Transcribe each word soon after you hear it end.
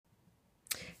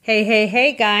Hey, hey,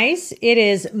 hey, guys. It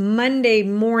is Monday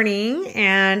morning,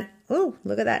 and oh,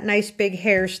 look at that nice big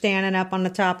hair standing up on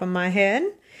the top of my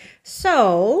head.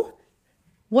 So,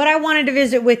 what I wanted to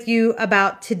visit with you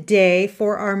about today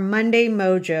for our Monday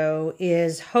Mojo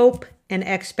is hope and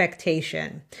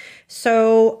expectation.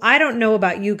 So, I don't know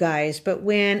about you guys, but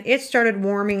when it started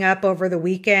warming up over the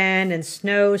weekend and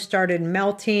snow started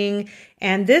melting,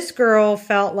 and this girl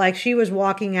felt like she was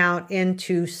walking out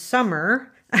into summer.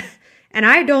 And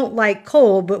I don't like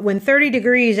cold, but when 30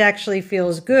 degrees actually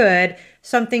feels good,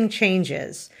 something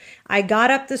changes. I got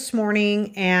up this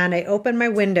morning and I opened my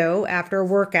window after a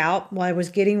workout while I was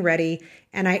getting ready,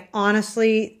 and I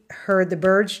honestly heard the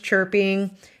birds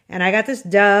chirping. And I got this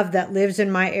dove that lives in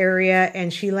my area,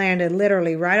 and she landed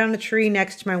literally right on the tree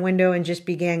next to my window and just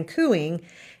began cooing.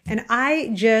 And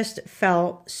I just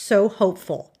felt so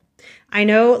hopeful. I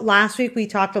know last week we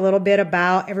talked a little bit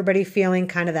about everybody feeling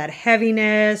kind of that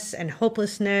heaviness and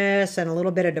hopelessness and a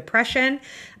little bit of depression.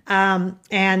 And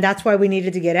that's why we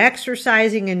needed to get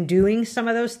exercising and doing some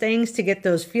of those things to get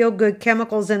those feel-good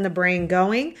chemicals in the brain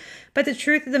going. But the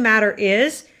truth of the matter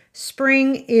is,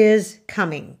 spring is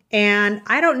coming. And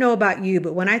I don't know about you,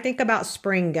 but when I think about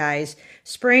spring, guys,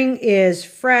 spring is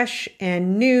fresh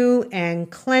and new and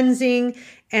cleansing.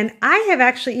 And I have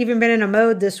actually even been in a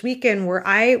mode this weekend where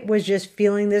I was just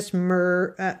feeling this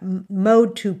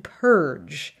mode to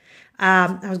purge.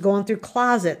 I was going through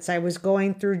closets. I was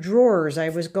going through drawers. I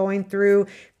was going through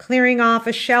clearing off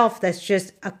a shelf that's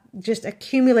just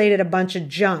accumulated a bunch of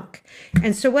junk.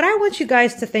 And so what I want you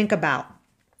guys to think about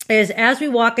is as we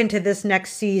walk into this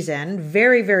next season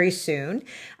very, very soon,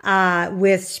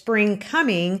 with spring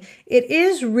coming, it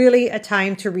is really a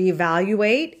time to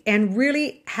reevaluate and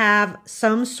really have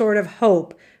some sort of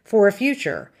hope for a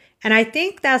future. And I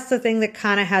think that's the thing that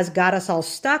kind of has got us all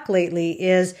stuck lately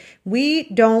is we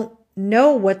don't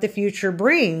know what the future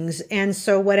brings. And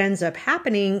so what ends up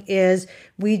happening is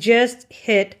we just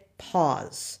hit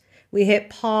pause. We hit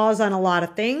pause on a lot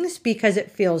of things because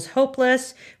it feels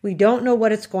hopeless. We don't know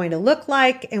what it's going to look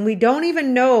like, and we don't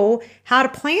even know how to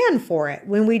plan for it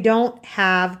when we don't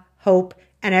have hope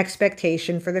and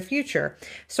expectation for the future.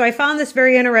 So I found this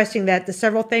very interesting that the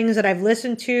several things that I've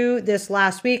listened to this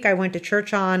last week, I went to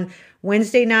church on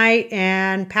Wednesday night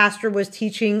and pastor was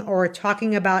teaching or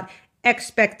talking about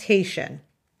expectation.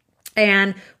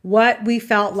 And what we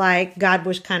felt like God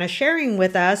was kind of sharing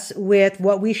with us with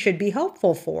what we should be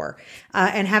hopeful for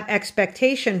and have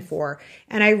expectation for.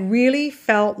 And I really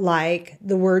felt like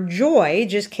the word joy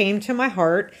just came to my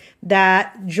heart,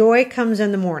 that joy comes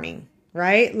in the morning,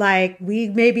 right? Like we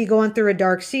may be going through a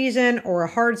dark season or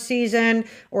a hard season,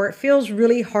 or it feels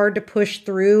really hard to push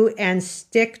through and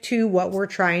stick to what we're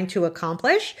trying to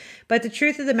accomplish. But the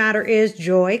truth of the matter is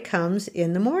joy comes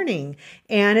in the morning,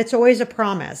 and it's always a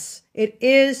promise. It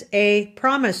is a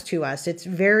promise to us. It's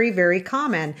very, very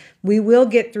common. We will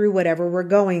get through whatever we're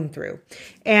going through.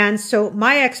 And so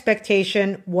my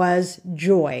expectation was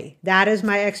joy. That is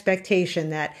my expectation,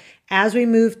 that as we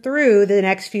move through the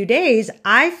next few days,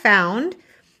 I found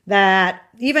that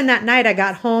even that night I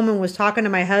got home and was talking to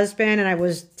my husband and I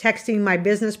was texting my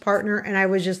business partner and I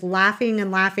was just laughing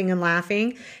and laughing and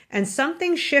laughing. And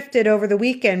something shifted over the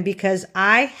weekend because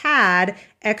I had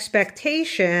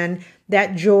expectation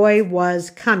that joy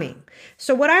was coming.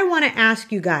 So what I want to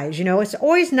ask you guys, it's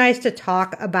always nice to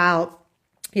talk about,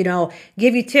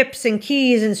 give you tips and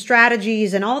keys and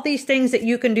strategies and all these things that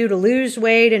you can do to lose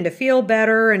weight and to feel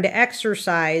better and to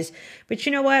exercise. But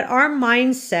you know what? Our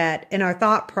mindset and our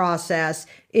thought process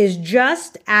is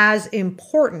just as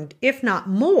important, if not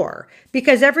more,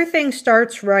 because everything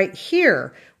starts right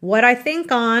here. What I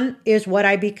think on is what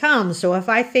I become. So if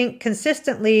I think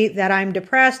consistently that I'm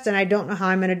depressed and I don't know how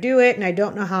I'm going to do it and I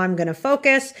don't know how I'm going to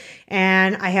focus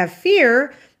and I have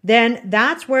fear, then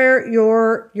that's where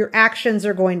your actions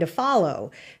are going to follow.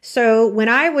 So when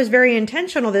I was very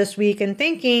intentional this week and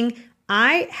thinking,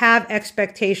 I have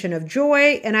expectation of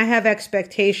joy and I have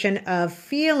expectation of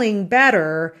feeling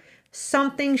better,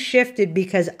 something shifted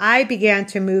because I began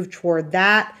to move toward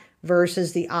that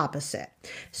versus the opposite.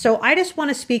 So I just want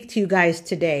to speak to you guys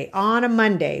today on a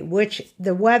Monday, which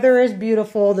the weather is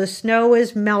beautiful, the snow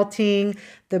is melting,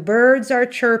 the birds are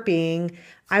chirping.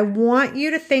 I want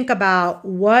you to think about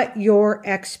what your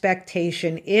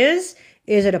expectation is.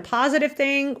 Is it a positive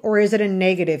thing or is it a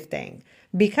negative thing?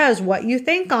 Because what you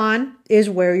think on is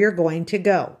where you're going to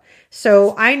go.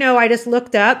 So I know I just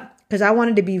looked up because I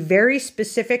wanted to be very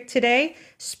specific today.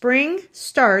 Spring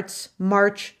starts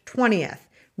March 20th.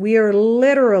 We are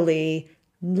literally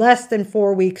less than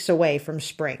 4 weeks away from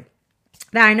spring.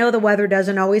 Now, I know the weather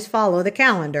doesn't always follow the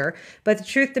calendar, but the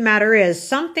truth of the matter is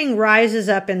something rises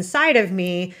up inside of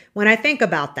me when I think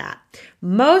about that.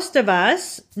 Most of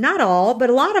us, not all, but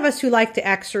a lot of us who like to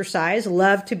exercise,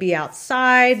 love to be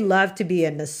outside, love to be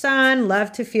in the sun,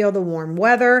 love to feel the warm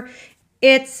weather.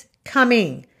 It's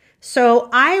coming. So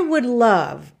I would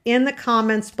love in the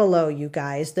comments below, you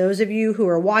guys, those of you who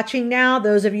are watching now,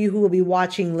 those of you who will be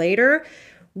watching later,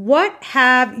 what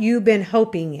have you been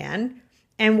hoping in?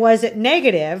 And was it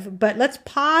negative? But let's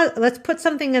pause. Let's put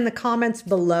something in the comments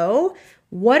below.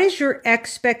 What is your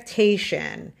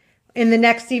expectation in the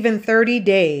next even 30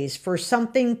 days for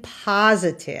something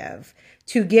positive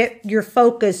to get your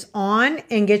focus on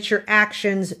and get your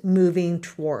actions moving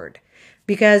toward?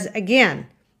 Because again,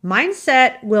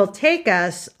 mindset will take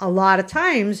us a lot of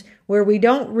times where we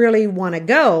don't really want to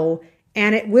go,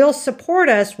 and it will support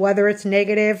us whether it's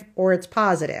negative or it's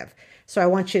positive. So I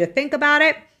want you to think about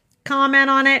it. Comment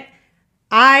on it.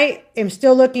 I am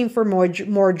still looking for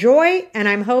more joy, and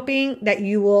I'm hoping that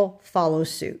you will follow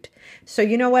suit. So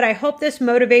you know what? I hope this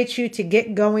motivates you to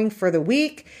get going for the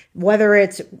week, whether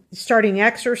it's starting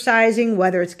exercising,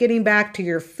 whether it's getting back to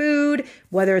your food,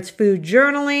 whether it's food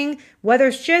journaling, whether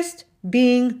it's just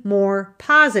being more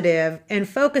positive and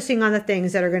focusing on the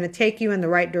things that are going to take you in the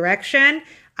right direction.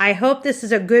 I hope this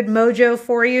is a good mojo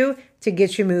for you to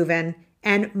get you moving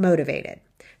and motivated.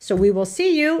 So we will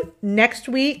see you next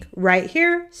week right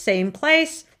here, same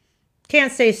place.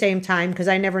 Can't say same time because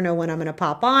I never know when I'm going to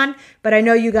pop on, but I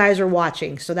know you guys are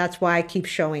watching, so that's why I keep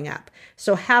showing up.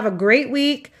 So have a great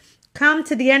week. Come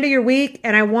to the end of your week,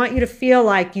 and I want you to feel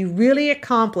like you really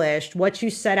accomplished what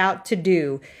you set out to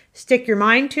do. Stick your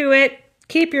mind to it.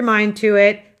 Keep your mind to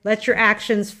it. Let your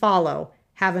actions follow.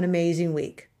 Have an amazing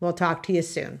week. We'll talk to you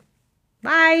soon.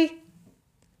 Bye.